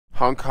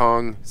Hong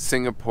Kong,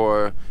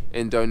 Singapore,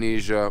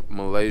 Indonesia,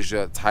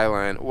 Malaysia,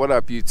 Thailand. What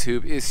up,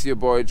 YouTube? It's your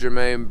boy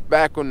Jermaine,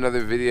 back with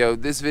another video.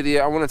 This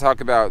video I want to talk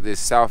about this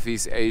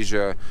Southeast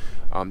Asia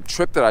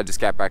trip that I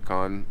just got back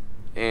on,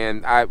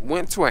 and I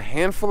went to a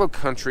handful of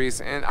countries,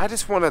 and I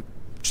just want to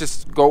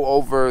go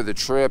over the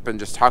trip and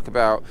just talk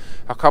about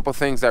a couple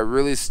things that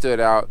really stood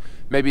out,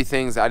 maybe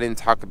things I didn't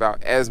talk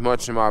about as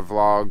much in my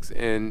vlogs,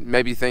 and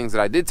maybe things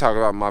that I did talk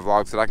about in my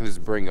vlogs that I can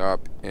just bring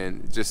up,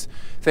 and just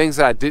things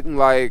that I didn't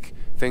like,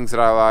 things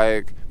that I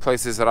like,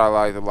 places that I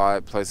liked a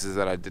lot, places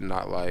that I did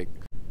not like.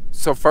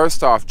 So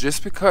first off,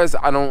 just because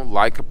I don't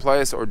like a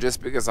place or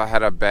just because I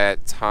had a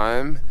bad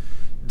time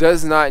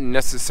does not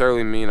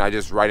necessarily mean I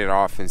just write it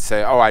off and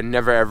say, oh, I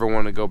never ever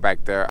want to go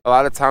back there. A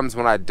lot of times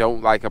when I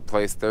don't like a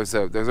place, there's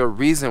a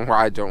reason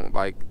why I don't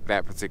like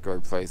that particular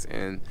place,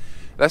 and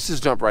let's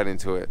just jump right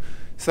into it.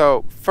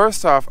 So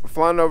first off,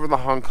 flying over to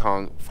Hong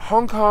Kong.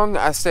 Hong Kong,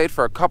 I stayed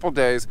for a couple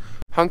days.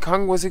 Hong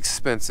Kong was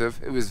expensive.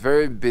 It was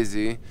very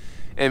busy.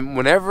 And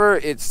whenever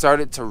it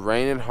started to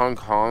rain in Hong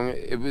Kong,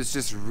 it was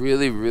just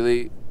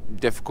really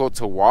difficult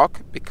to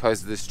walk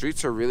because the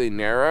streets are really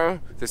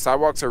narrow, the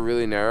sidewalks are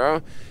really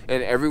narrow,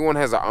 and everyone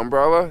has an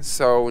umbrella.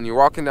 So when you're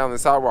walking down the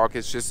sidewalk,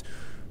 it's just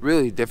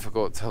really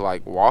difficult to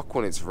like walk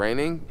when it's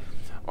raining.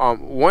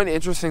 One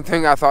interesting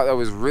thing I thought that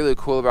was really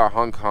cool about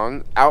Hong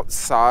Kong,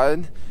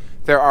 outside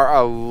there are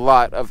a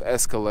lot of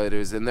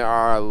escalators and there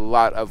are a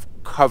lot of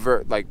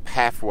covered like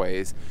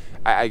pathways.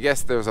 I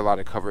guess there's a lot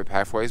of covered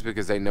pathways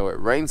because they know it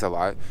rains a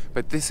lot,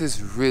 but this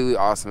is really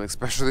awesome,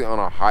 especially on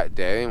a hot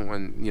day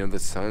when, you know, the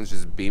sun's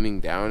just beaming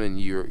down and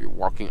you're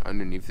walking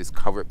underneath this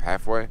covered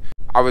pathway.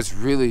 I was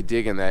really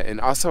digging that. And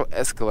also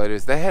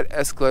escalators. They had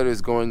escalators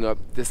going up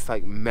this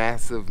like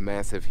massive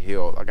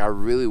hill. Like I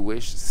really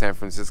wish San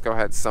Francisco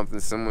had something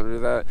similar to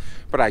that,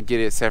 but I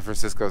get it, San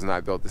Francisco's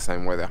not built the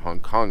same way that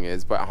Hong Kong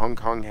is, but Hong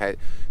Kong had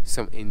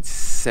some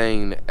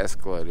insane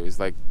escalators,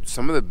 like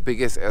some of the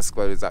biggest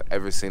escalators I've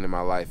ever seen in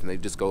my life, and they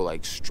just go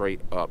like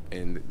straight up,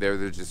 and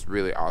they're just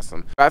really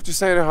awesome. After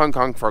staying in Hong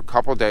Kong for a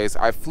couple days,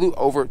 I flew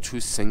over to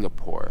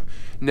Singapore.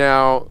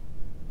 Now,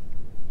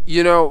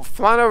 you know,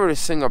 flying over to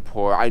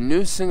Singapore, I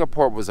knew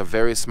Singapore was a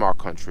very small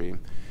country.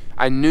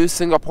 I knew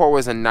Singapore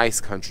was a nice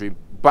country,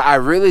 but I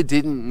really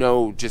didn't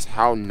know just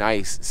how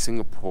nice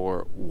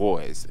Singapore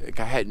was. Like,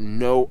 I had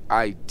no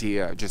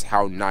idea just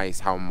how nice,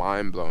 how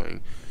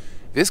mind-blowing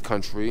this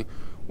country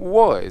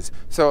was.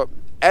 So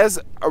as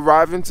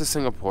arriving to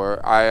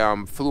Singapore,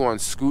 I flew on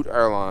Scoot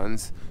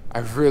Airlines. I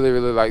really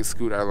like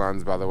Scoot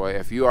Airlines, by the way.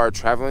 If you are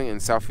traveling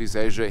in Southeast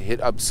Asia, hit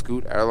up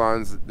Scoot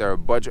Airlines. They're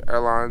budget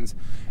airlines.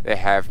 They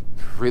have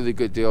really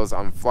good deals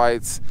on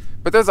flights,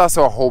 but there's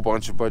also a whole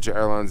bunch of budget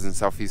airlines in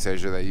Southeast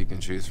Asia that you can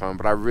choose from.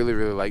 But I really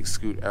like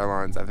Scoot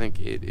Airlines. I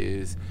think it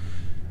is,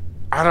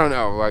 I don't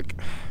know, like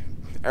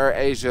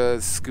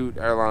AirAsia, Scoot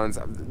Airlines.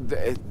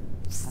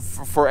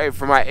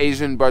 For my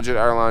Asian budget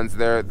airlines,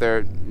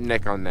 they're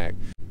neck and neck.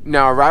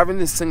 Now arriving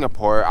in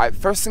Singapore,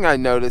 first thing I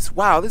noticed,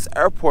 wow, this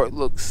airport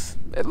looks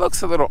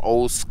a little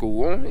old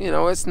school. You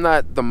know, it's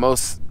not the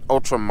most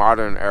ultra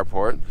modern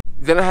airport.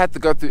 Then I had to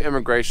go through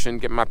immigration,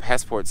 get my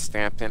passport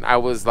stamped, and I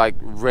was like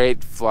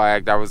red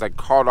flagged. I was like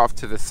called off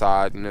to the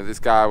side. You know, this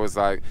guy was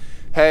like,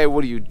 hey,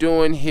 what are you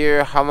doing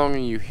here? How long are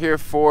you here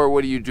for?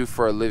 What do you do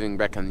for a living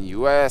back in the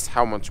US?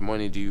 How much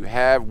money do you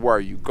have? Where are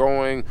you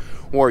going?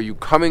 Where are you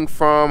coming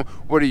from?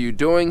 What are you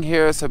doing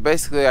here? So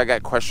basically I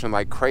got questioned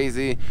like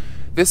crazy.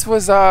 This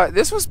was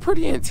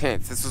pretty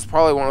intense. This was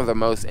probably one of the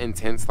most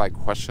intense like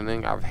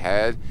questioning I've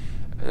had.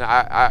 And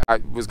I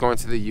was going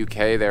to the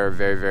UK. They were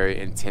very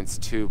intense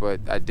too,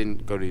 but I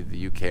didn't go to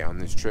the UK on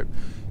this trip.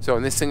 So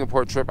on this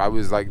Singapore trip, I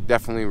was like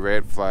definitely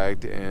red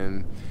flagged,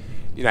 and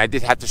you know, I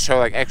did have to show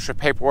like extra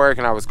paperwork,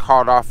 and I was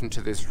called off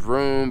into this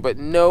room, but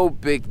no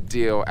big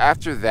deal.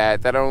 After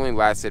that only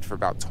lasted for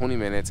about 20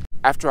 minutes.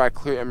 After I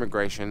clear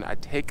immigration, I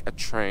take a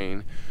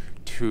train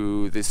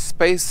to this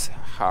space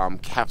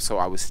capsule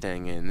I was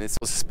staying in. This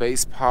was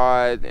space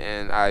pod,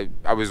 and I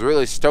was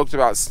really stoked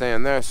about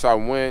staying there, so I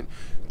went,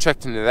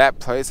 checked into that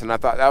place, and I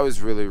thought that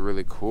was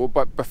really cool.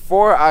 But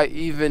before I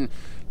even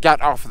got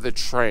off of the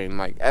train,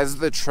 like as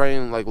the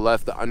train like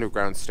left the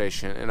underground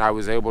station and I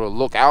was able to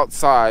look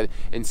outside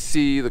and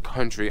see the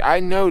country, I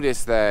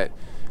noticed that,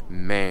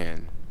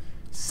 man,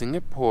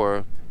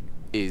 Singapore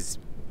is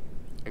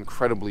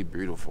incredibly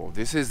beautiful.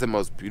 This is the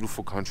most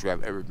beautiful country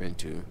I've ever been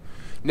to.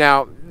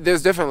 Now,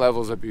 there's different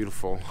levels of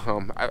beautiful.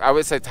 I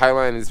would say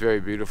Thailand is very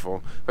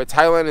beautiful, but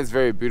Thailand is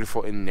very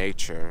beautiful in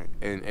nature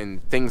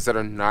and things that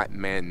are not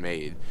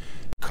man-made.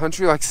 A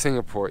country like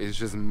Singapore is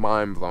just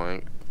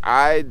mind-blowing.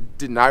 I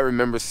did not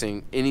remember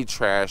seeing any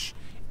trash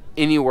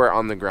anywhere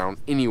on the ground,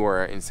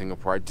 anywhere in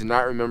Singapore. I did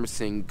not remember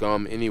seeing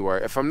gum anywhere.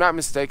 If I'm not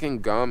mistaken,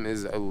 gum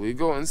is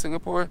illegal in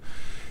Singapore.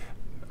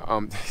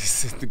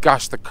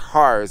 Gosh, the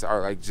cars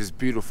are like just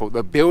beautiful.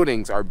 The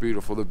buildings are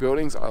beautiful. The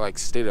buildings are like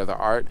state of the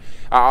art.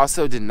 I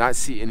also did not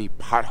see any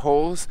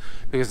potholes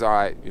because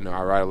I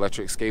ride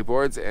electric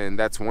skateboards, and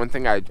that's one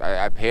thing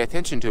I pay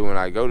attention to when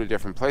I go to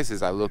different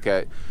places. I look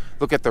at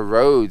the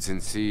roads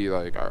and see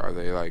like are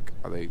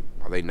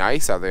they they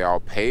nice? Are they all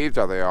paved?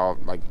 Are they all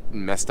like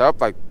messed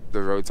up like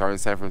the roads are in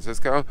San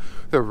Francisco?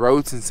 The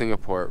roads in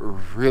Singapore are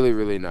really,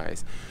 really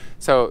nice.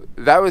 So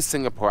that was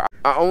Singapore.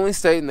 I only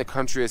stayed in the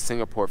country of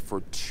Singapore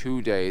for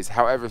 2 days.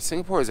 However,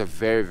 Singapore is a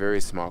very,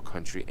 very small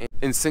country.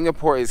 And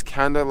Singapore is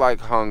kind of like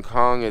Hong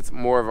Kong. It's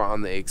more of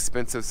on the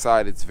expensive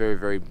side. It's very,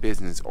 very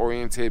business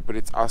oriented, but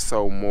it's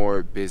also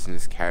more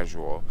business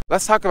casual.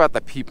 Let's talk about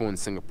the people in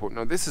Singapore.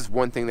 Now, this is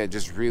one thing that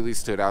just really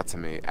stood out to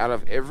me. Out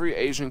of every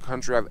Asian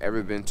country I've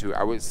ever been to,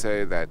 I would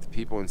say that the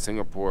people in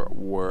Singapore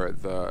were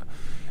the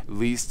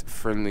least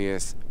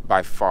friendliest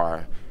by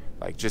far.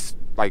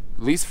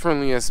 Least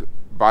friendliest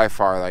by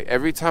far. Like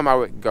every time I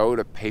would go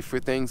to pay for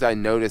things, I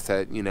noticed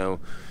that, you know,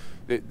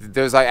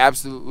 there's like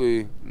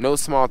absolutely no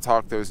small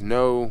talk. There's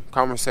no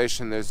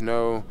conversation. There's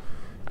no,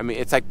 I mean,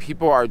 it's like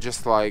people are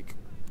just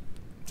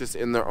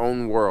in their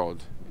own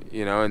world,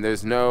 you know, and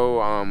there's not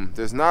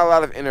a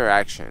lot of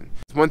interaction.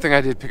 It's one thing I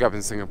did pick up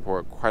in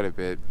Singapore quite a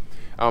bit.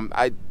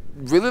 I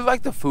really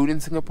like the food in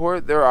Singapore.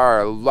 There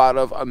are a lot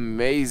of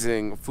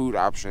amazing food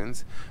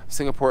options.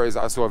 Singapore is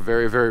also a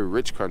very, very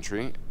rich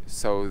country.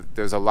 So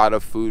there's a lot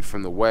of food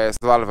from the West,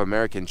 a lot of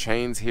American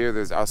chains here.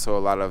 There's also a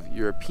lot of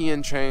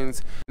European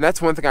chains. And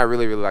that's one thing I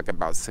really, really like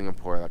about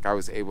Singapore. Like I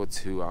was able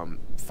to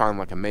find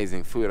like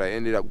amazing food. I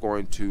ended up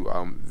going to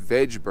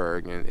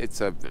Vegburg, and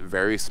it's a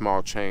very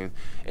small chain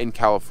in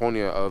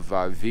California of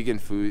vegan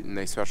food, and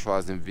they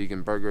specialize in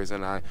vegan burgers.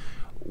 And I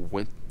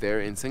went there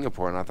in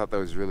Singapore, and I thought that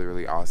was really,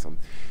 really awesome.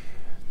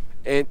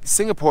 And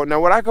Singapore, now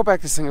when I go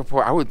back to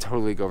Singapore, I would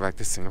totally go back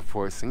to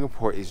Singapore.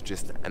 Singapore is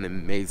just an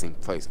amazing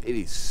place. It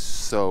is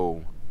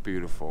so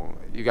beautiful.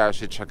 You guys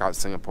should check out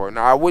Singapore.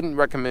 Now, I wouldn't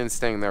recommend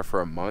staying there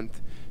for a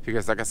month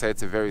because, like I said,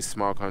 it's a very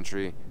small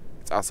country.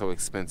 It's also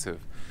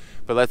expensive.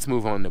 But let's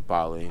move on to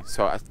Bali.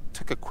 So I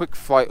took a quick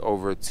flight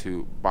over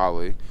to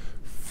Bali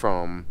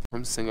from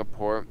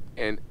Singapore.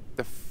 And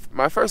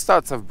my first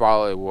thoughts of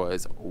Bali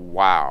was,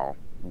 wow.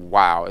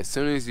 As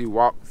soon as you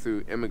walk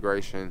through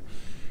immigration,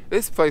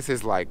 this place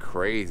is like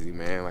crazy,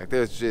 man. Like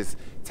there's just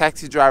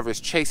taxi drivers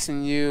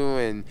chasing you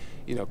and,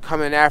 you know,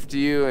 coming after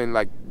you. And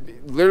like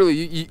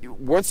literally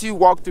once you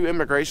walk through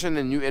immigration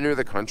and you enter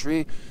the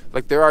country,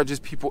 like there are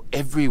just people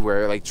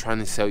everywhere like trying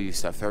to sell you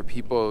stuff. There are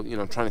people, you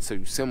know, trying to sell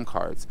you SIM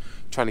cards,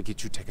 trying to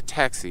get you to take a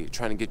taxi,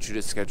 trying to get you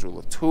to schedule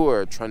a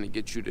tour, trying to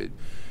get you to,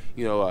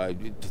 you know,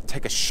 to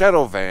take a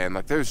shuttle van.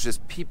 Like there's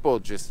just people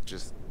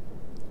just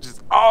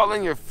all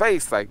in your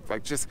face.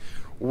 Like just,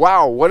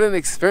 wow, what an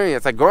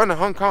experience. Like going to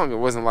Hong Kong, it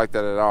wasn't like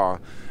that at all.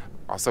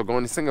 Also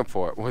going to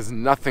Singapore, it was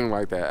nothing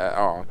like that at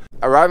all.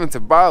 Arriving to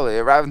Bali,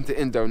 arriving to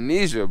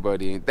Indonesia,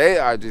 buddy, they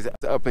are just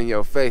up in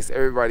your face.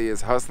 Everybody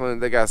is hustling.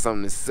 They got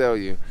something to sell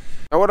you.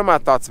 Now, what are my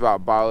thoughts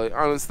about Bali?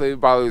 Honestly,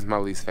 Bali was my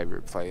least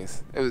favorite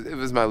place. It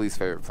was my least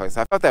favorite place.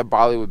 I thought that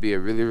Bali would be a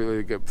really,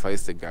 really good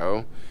place to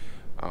go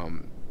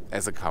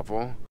as a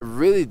couple. I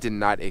really did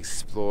not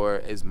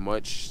explore as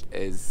much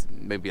as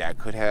maybe I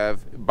could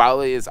have.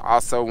 Bali is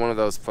also one of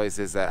those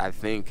places that I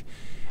think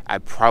I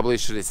probably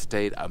should have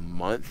stayed a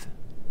month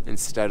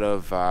instead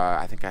of,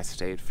 I think I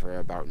stayed for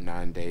about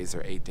 9 days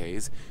or 8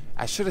 days.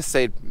 I should have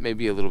stayed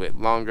maybe a little bit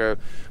longer.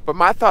 But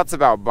my thoughts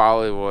about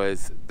Bali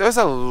was there's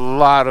a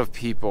lot of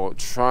people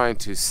trying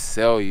to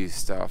sell you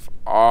stuff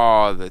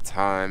all the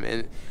time.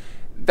 And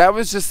that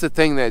was just the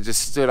thing that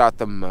just stood out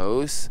the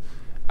most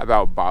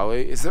about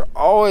Bali, is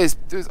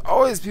there's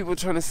always people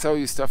trying to sell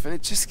you stuff, and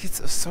it just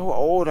gets so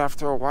old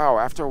after a while.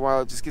 After a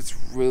while, it just gets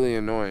really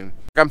annoying.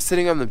 I'm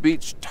sitting on the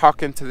beach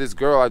talking to this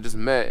girl I just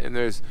met, and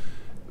there's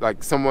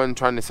like someone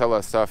trying to sell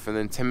us stuff, and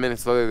then 10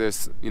 minutes later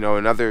there's, you know,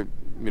 another,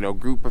 you know,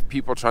 group of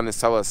people trying to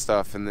sell us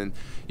stuff, and then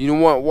you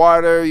want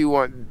water, you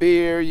want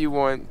beer, you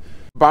want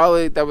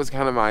Bali. That was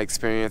kind of my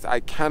experience.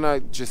 I kind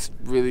of just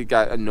really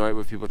got annoyed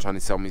with people trying to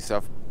sell me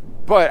stuff.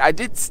 But I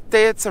did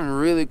stay at some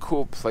really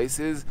cool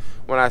places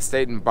when I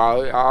stayed in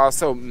Bali. I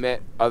also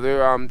met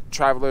other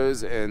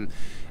travelers, and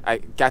I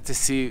got to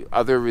see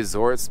other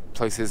resorts,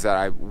 places that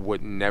I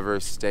would never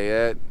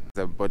stay at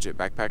as a budget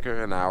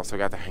backpacker. And I also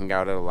got to hang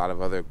out at a lot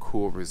of other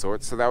cool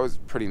resorts, so that was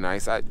pretty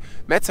nice. I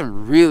met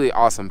some really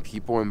awesome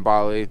people in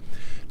Bali.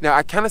 Now,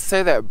 I kind of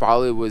say that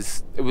Bali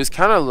was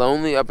kind of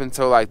lonely up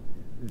until like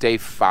day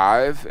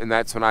 5, and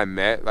that's when I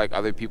met like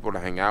other people to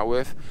hang out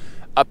with.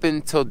 Up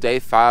until day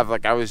 5,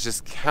 like I was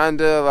just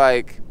kind of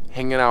like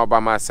hanging out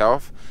by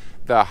myself.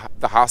 The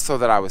hostel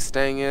that I was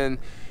staying in,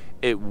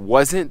 it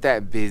wasn't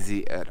that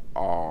busy at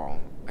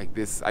all. Like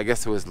this, I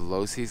guess it was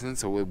low season,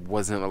 so it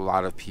wasn't a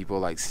lot of people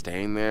like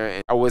staying there.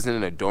 And I wasn't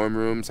in a dorm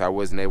room, so I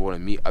wasn't able to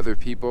meet other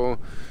people.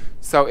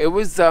 So it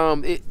was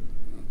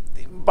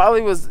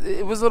Bali was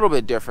a little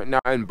bit different. Now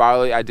in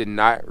Bali, I did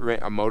not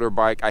rent a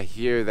motorbike. I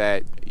hear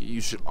that you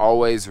should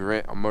always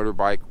rent a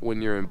motorbike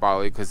when you're in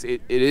Bali because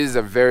it is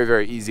a very,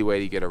 very easy way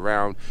to get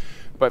around.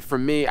 But for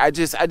me, I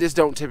just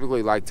don't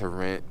typically like to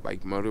rent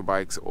like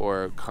motorbikes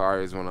or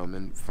cars when I'm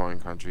in foreign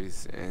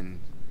countries, and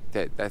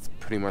that's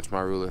pretty much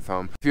my rule of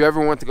thumb. If you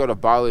ever want to go to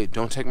Bali,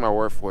 don't take my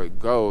word for it.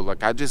 Go.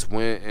 Like I just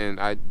went and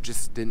I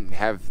just didn't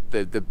have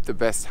the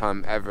best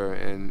time ever,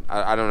 and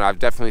I don't know. I've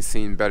definitely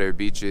seen better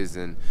beaches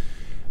and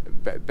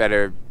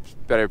better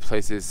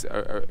places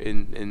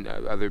in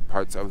other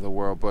parts of the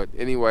world. But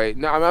anyway,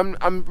 no,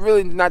 I'm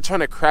really not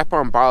trying to crap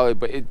on Bali,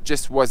 but it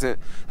just wasn't,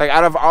 like,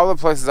 out of all the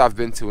places I've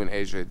been to in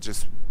Asia, it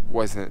just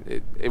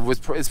wasn't.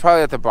 It's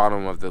probably at the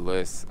bottom of the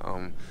list.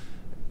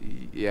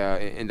 Yeah,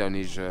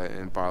 Indonesia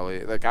and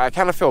Bali. Like, I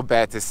kind of feel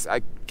bad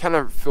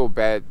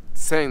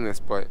saying this,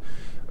 but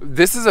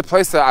this is a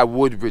place that I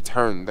would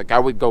return. Like, I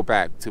would go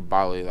back to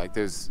Bali. Like,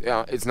 it's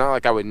not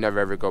like I would never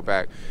ever go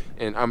back.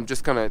 And I'm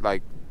just gonna,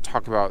 like,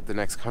 talk about the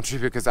next country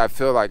because I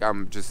feel like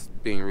I'm just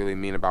being really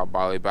mean about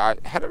Bali, but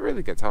I had a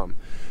really good time.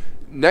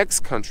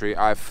 Next country,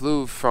 I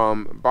flew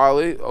from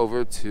Bali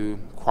over to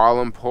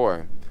Kuala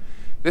Lumpur.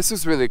 This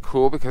was really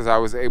cool because I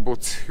was able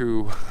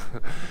to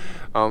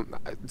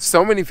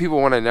so many people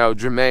want to know,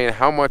 Jermaine,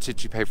 how much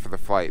did you pay for the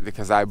flight?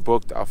 Because I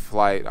booked a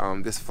flight.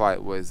 This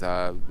flight was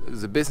it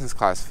was a business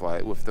class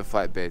flight with the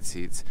flatbed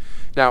seats.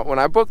 Now, when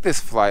I booked this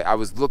flight, I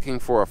was looking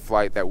for a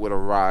flight that would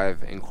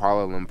arrive in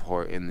Kuala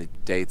Lumpur in the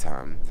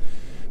daytime,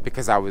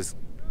 because I was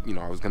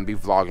going to be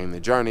vlogging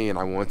the journey and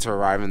I wanted to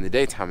arrive in the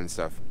daytime and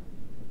stuff.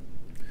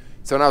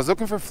 So when I was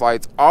looking for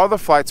flights, all the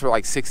flights were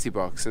like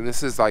 $60, and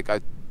this is like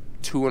a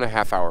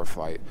 2.5 hour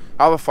flight.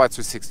 All the flights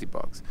were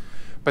 $60,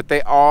 but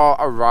they all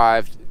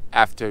arrived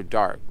after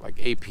dark, like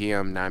 8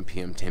 p.m., 9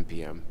 p.m., 10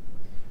 p.m.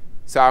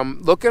 So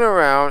I'm looking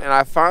around and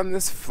I found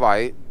this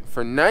flight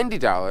for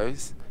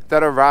 $90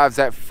 that arrives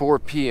at 4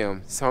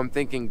 p.m. So I'm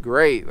thinking,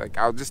 great, like,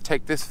 I'll just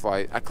take this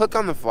flight. I click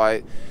on the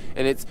flight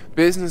and it's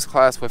business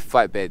class with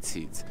flatbed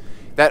seats.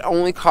 That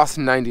only costs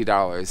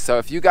 $90. So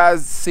if you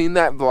guys seen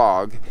that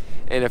vlog,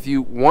 and if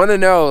you want to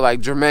know, like,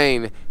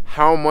 Jermaine,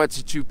 how much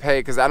did you pay?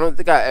 Because I don't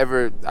think I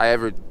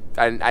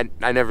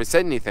never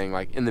said anything.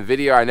 Like, in the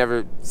video, I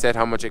never said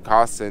how much it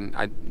costs, and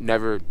I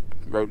never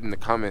wrote in the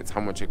comments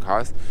how much it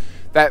cost.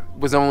 That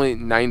was only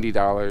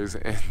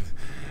 $90, and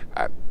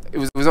it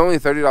was only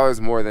 $30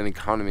 more than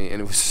economy,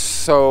 and it was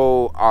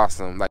so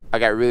awesome. Like, I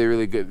got really,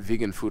 really good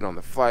vegan food on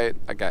the flight.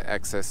 I got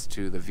access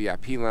to the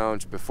VIP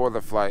lounge before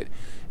the flight,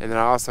 and then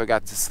I also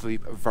got to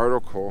sleep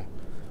vertical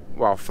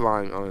while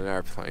flying on an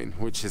airplane,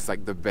 which is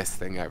like the best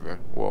thing ever.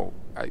 Well,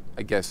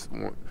 I guess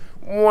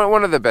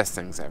one of the best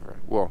things ever.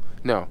 Well,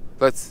 no,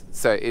 let's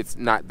say it's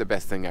not the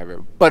best thing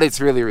ever, but it's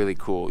really, really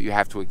cool. You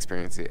have to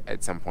experience it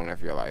at some point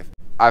of your life.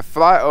 I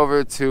fly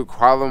over to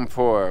Kuala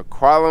Lumpur.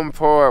 Kuala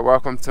Lumpur,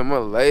 welcome to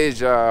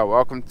Malaysia.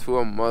 Welcome to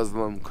a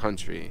Muslim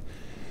country.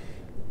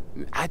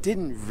 I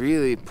didn't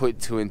really put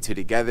two and two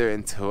together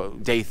until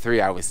day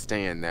 3 I was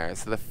staying there.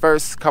 So the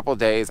first couple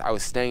days I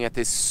was staying at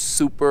this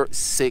super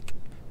sick,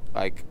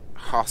 like,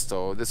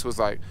 hostel. This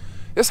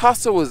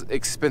hostel was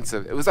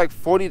expensive. It was like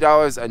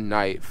 $40 a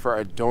night for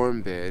a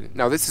dorm bed.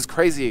 Now, this is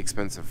crazy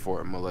expensive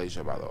for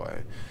Malaysia, by the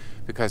way,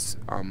 because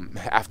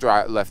after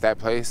I left that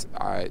place,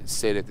 I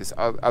stayed at this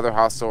other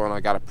hostel and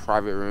I got a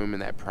private room,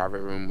 and that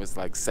private room was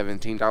like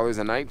 $17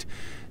 a night.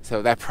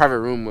 So that private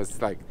room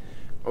was like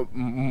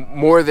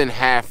more than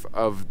half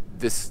of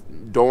this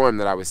dorm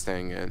that I was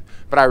staying in.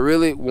 But I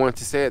really wanted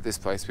to stay at this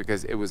place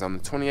because it was on the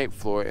 28th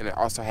floor, and it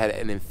also had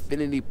an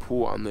infinity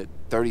pool on the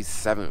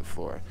 37th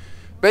floor.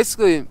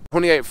 Basically,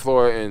 28th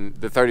floor and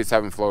the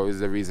 37th floor is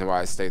the reason why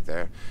I stayed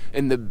there.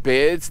 And the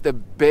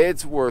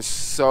beds were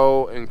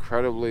so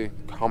incredibly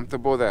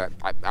comfortable that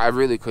I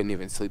really couldn't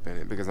even sleep in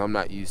it, because I'm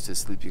not used to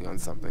sleeping on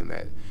something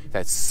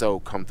that's so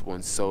comfortable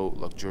and so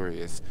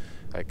luxurious.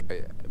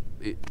 Like,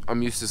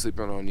 I'm used to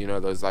sleeping on,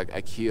 those like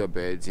IKEA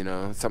beds,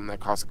 something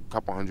that costs a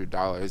couple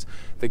 $100s.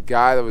 The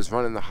guy that was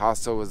running the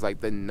hostel was like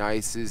the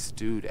nicest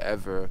dude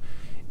ever,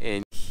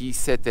 and he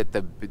said that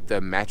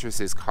the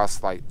mattresses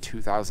cost like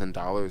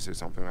 $2,000 or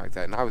something like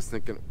that. And I was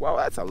thinking, wow,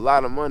 that's a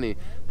lot of money.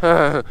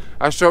 I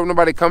sure hope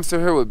nobody comes to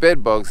here with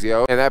bed bugs,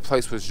 yo. And that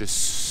place was just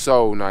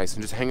so nice,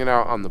 and just hanging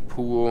out on the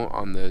pool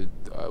on the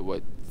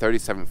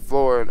 37th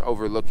floor and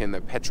overlooking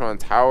the Petron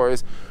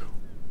Towers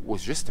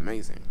was just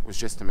amazing.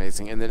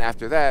 And then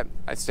after that,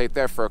 I stayed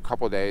there for a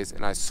couple days,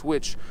 and I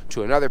switched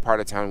to another part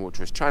of town, which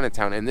was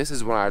Chinatown. And this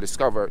is when I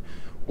discovered,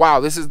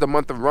 wow, this is the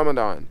month of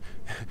Ramadan.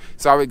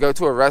 So I would go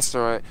to a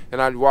restaurant and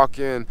I'd walk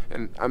in,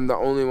 and I'm the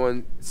only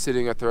one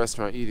sitting at the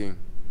restaurant eating,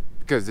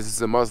 because this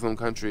is a Muslim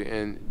country,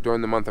 and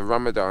during the month of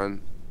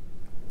Ramadan,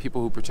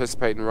 people who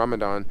participate in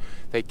Ramadan,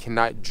 they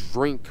cannot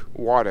drink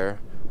water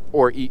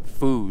or eat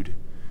food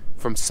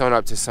from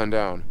sunup to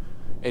sundown.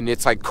 And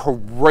it's like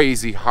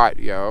crazy hot,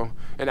 yo.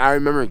 And I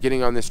remember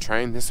getting on this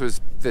train. This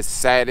was the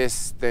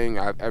saddest thing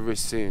I've ever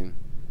seen,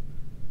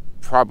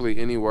 probably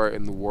anywhere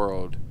in the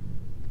world,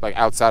 like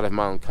outside of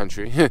my own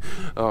country.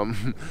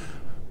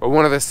 But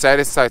one of the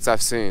saddest sights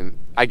I've seen.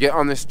 I get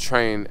on this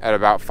train at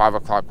about 5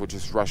 o'clock, which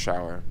is rush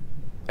hour,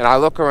 and I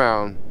look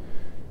around,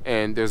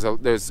 and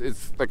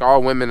it's like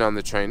all women on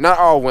the train. Not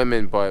all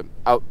women, but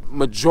a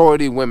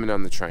majority women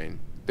on the train.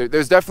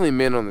 There's definitely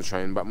men on the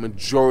train, but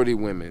majority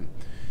women.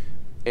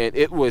 And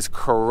it was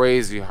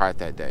crazy hot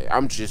that day.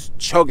 I'm just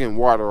chugging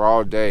water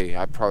all day.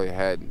 I probably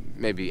had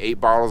maybe 8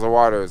 bottles of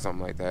water or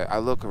something like that. I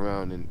look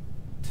around, and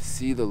to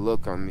see the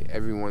look on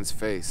everyone's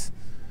face,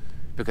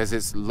 because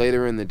it's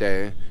later in the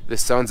day, the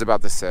sun's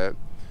about to set,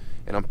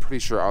 and I'm pretty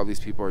sure all these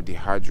people are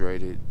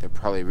dehydrated. They're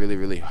probably really,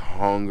 really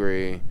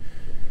hungry,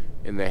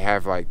 and they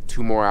have like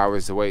 2 more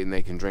hours to wait, and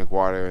they can drink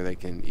water and they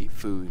can eat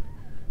food.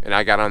 And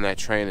I got on that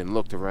train and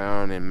looked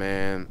around, and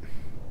man,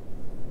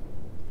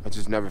 I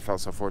just never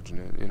felt so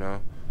fortunate, you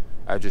know.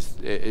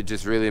 It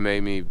just really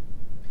made me,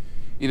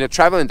 you know,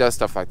 traveling does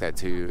stuff like that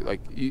to you.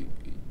 Like,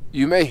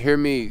 you may hear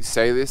me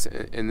say this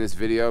in this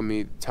video,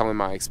 me telling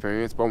my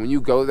experience, but when you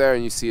go there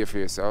and you see it for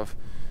yourself,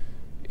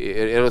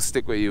 it'll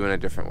stick with you in a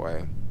different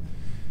way.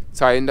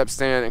 So I ended up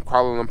staying in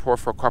Kuala Lumpur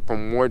for a couple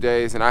more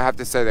days, and I have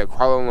to say that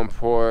Kuala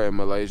Lumpur and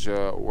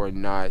Malaysia were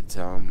not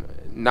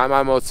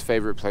my most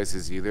favorite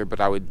places either, but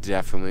I would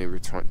definitely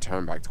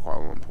return back to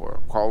Kuala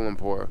Lumpur. Kuala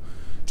Lumpur,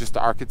 just the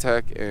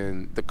architect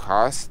and the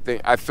cost thing.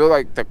 I feel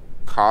like the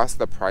cost,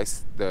 the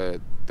price,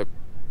 the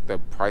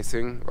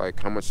pricing, like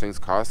how much things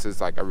cost, is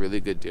like a really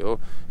good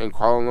deal in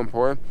Kuala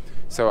Lumpur.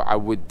 So I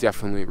would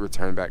definitely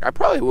return back. I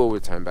probably will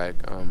return back,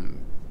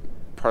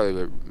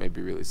 probably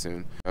maybe really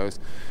soon.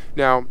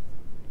 Now,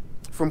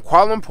 from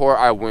Kuala Lumpur,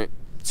 I went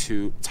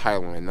to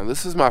Thailand. Now,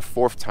 this is my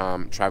 4th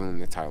time traveling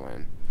to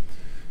Thailand.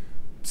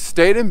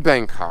 Stayed in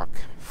Bangkok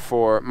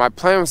my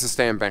plan was to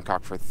stay in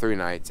Bangkok for 3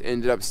 nights.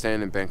 Ended up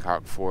staying in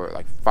Bangkok for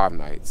like 5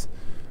 nights.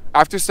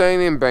 After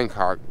staying in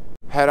Bangkok,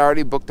 had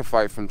already booked a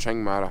flight from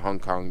Chiang Mai to Hong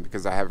Kong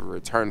because I have a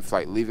return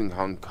flight leaving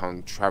Hong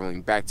Kong,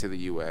 traveling back to the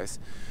US.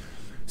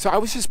 So I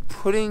was just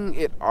putting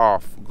it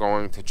off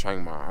going to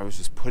Chiang Mai. I was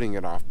just putting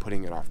it off.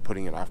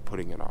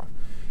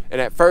 And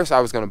at first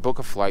I was going to book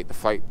a flight. The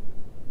flight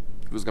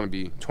was going to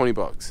be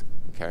 $20,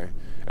 okay?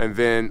 And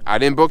then I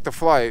didn't book the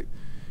flight,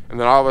 and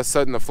then all of a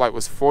sudden the flight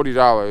was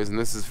 $40, and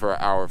this is for an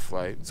hour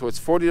flight. So it's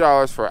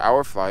 $40 for an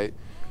hour flight,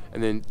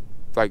 and then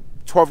like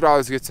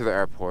 $12 to get to the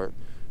airport,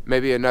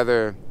 maybe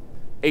another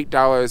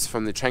 $8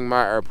 from the Chiang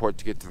Mai airport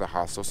to get to the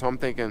hostel. So I'm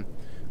thinking,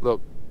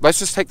 look, let's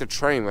just take the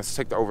train. Let's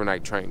take the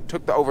overnight train.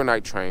 Took the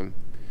overnight train,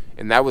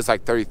 and that was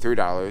like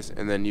 $33,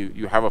 and then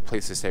you have a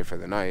place to stay for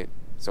the night,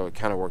 so it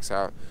kind of works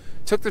out.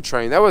 Took the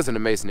train. That was an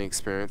amazing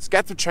experience.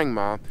 Got to Chiang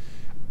Mai.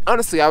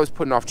 Honestly, I was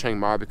putting off Chiang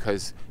Mai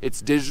because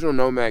it's digital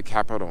nomad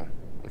capital,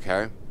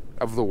 okay,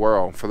 of the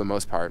world for the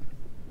most part.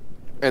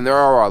 And there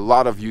are a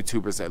lot of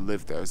YouTubers that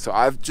live there. So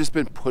I've just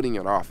been putting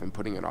it off.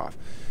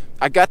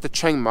 I got to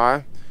Chiang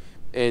Mai,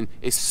 and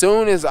as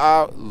soon as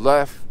I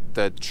left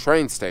the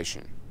train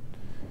station,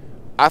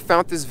 I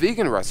found this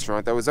vegan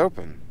restaurant that was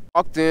open.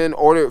 Walked in,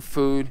 ordered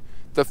food.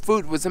 The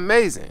food was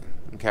amazing,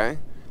 okay?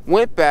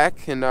 Went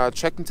back and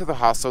checked into the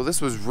hostel.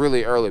 This was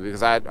really early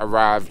because I had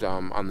arrived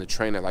on the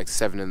train at like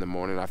 7 in the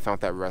morning. I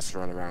found that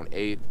restaurant around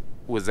 8,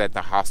 was at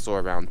the hostel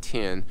around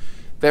 10.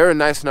 They were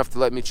nice enough to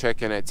let me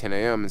check in at 10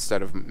 a.m.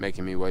 instead of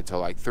making me wait till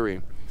like 3.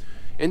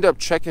 Ended up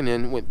checking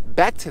in, went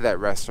back to that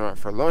restaurant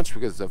for lunch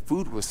because the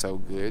food was so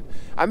good.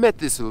 I met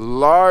this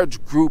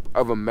large group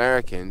of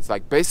Americans,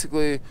 like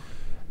basically,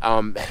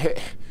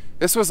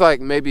 this was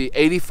like maybe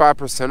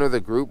 85% of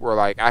the group were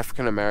like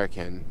African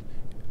Americans.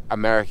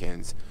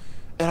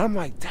 And I'm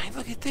like, dang,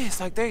 look at this.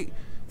 Like, they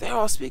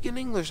all speaking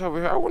English over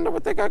here. I wonder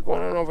what they got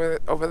going on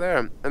over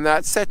there. And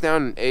I sat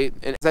down and ate.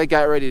 And as I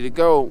got ready to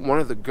go, one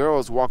of the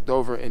girls walked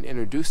over and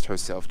introduced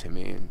herself to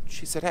me. And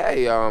she said,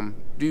 hey,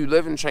 do you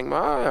live in Chiang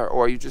Mai,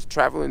 or are you just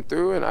traveling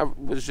through? And I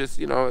was just,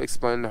 you know,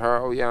 explaining to her,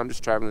 oh, yeah, I'm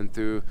just traveling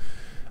through.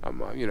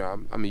 You know,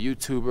 I'm a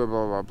YouTuber,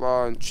 blah, blah,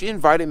 blah. And she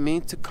invited me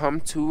to come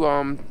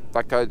to,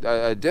 like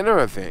a dinner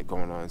event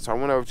going on. So I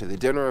went over to the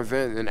dinner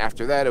event, and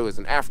after that, it was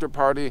an after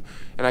party,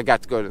 and I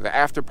got to go to the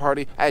after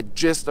party. I had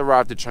just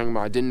arrived to Chiang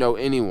Mai. I didn't know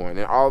anyone,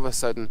 and all of a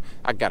sudden,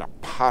 I got a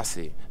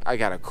posse. I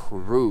got a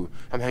crew.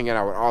 I'm hanging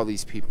out with all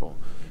these people.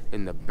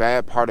 And the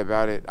bad part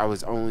about it, I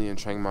was only in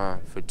Chiang Mai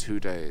for 2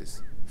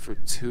 days. For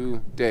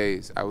 2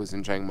 days, I was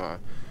in Chiang Mai.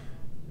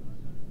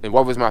 And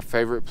what was my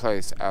favorite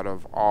place out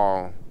of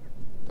all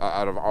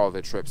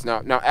the trips?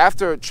 Now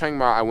after Chiang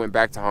Mai, I went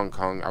back to Hong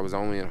Kong. I was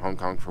only in Hong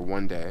Kong for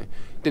 1 day.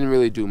 Didn't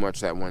really do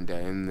much that 1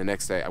 day. And the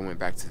next day, I went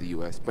back to the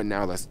U.S. But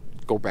now let's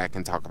go back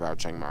and talk about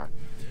Chiang Mai.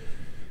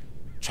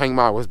 Chiang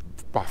Mai was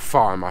by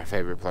far my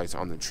favorite place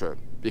on the trip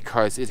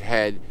because it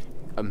had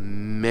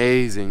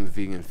amazing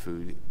vegan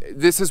food.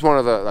 This is one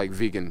of the like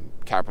vegan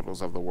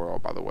capitals of the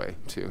world, by the way,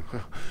 too.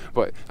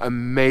 But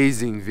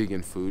amazing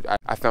vegan food.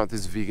 I found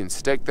this vegan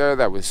steak there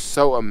that was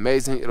so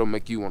amazing, it'll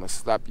make you want to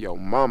slap your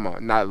mama.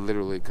 Not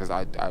literally, because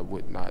I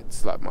would not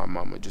slap my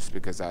mama, just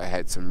because I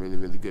had some really,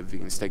 really good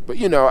vegan steak. But,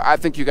 you know, I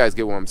think you guys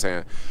get what I'm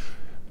saying.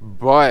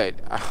 But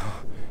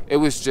it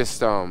was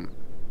just, I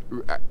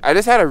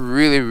just had a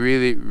really,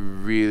 really,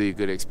 really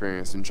good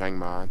experience in Chiang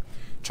Mai.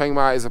 Chiang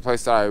Mai is a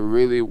place that I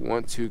really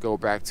want to go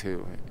back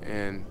to,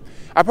 and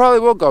I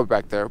probably will go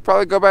back there.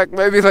 Probably go back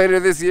maybe later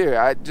this year.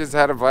 I just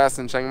had a blast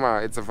in Chiang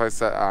Mai. It's a place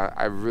that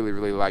I really,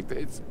 really liked.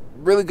 It's a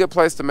really good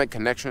place to make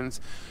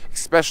connections,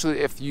 especially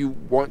if you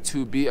want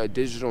to be a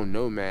digital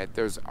nomad.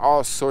 There's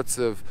all sorts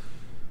of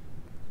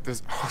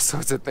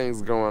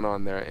things going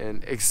on there,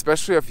 and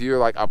especially if you're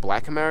like a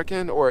Black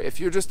American, or if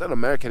you're just an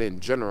American in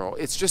general,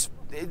 it's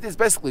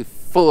basically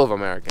full of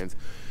Americans.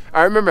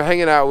 I remember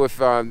hanging out with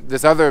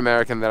this other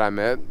American that I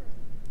met,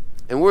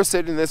 And we're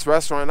sitting in this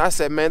restaurant, and I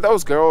said, man,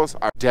 those girls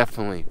are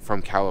definitely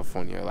from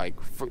California. Like,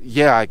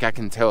 yeah, like I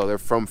can tell they're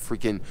from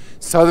freaking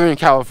Southern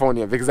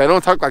California, because they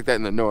don't talk like that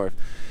in the North.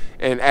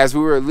 And as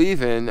we were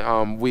leaving,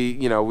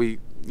 we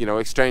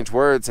exchanged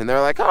words, and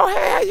they're like, oh,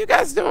 hey, how you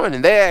guys doing?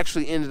 And they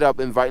actually ended up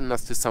inviting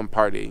us to some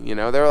party. You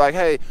know, they were like,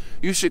 hey,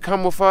 you should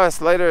come with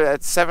us later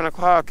at 7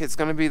 o'clock. It's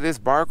going to be this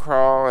bar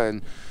crawl,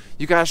 and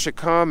you guys should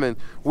come. And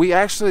we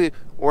actually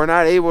were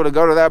not able to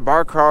go to that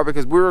bar crawl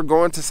because we were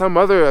going to some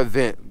other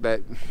event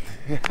that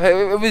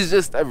it was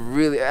just I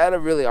had a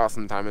really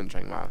awesome time in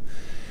Chiang Mai.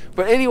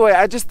 But anyway,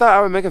 I just thought I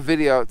would make a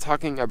video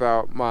talking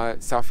about my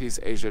Southeast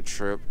Asia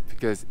trip,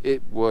 because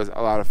it was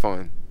a lot of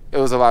fun. It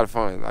was a lot of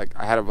fun. Like,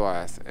 I had a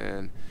blast.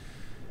 And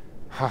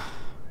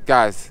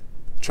guys,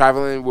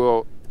 traveling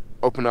will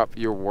open up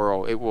your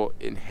world. It will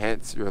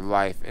enhance your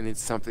life, and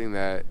it's something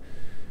that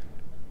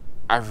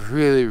I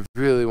really,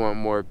 really want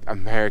more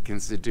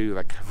Americans to do.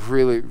 Like, I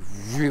really,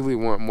 really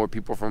want more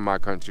people from my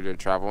country to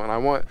travel. And I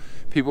want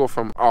people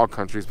from all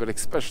countries, but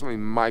especially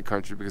my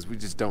country, because we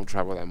just don't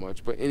travel that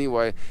much. But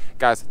anyway,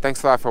 guys,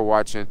 thanks a lot for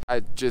watching.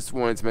 I just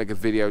wanted to make a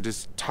video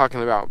just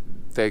talking about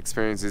the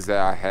experiences that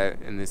I had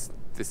in this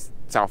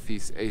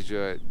Southeast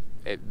Asia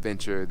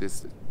adventure,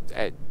 this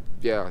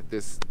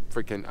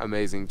freaking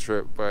amazing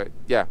trip. But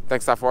yeah,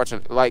 thanks a lot for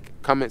watching. Like,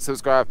 comment,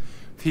 subscribe.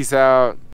 Peace out.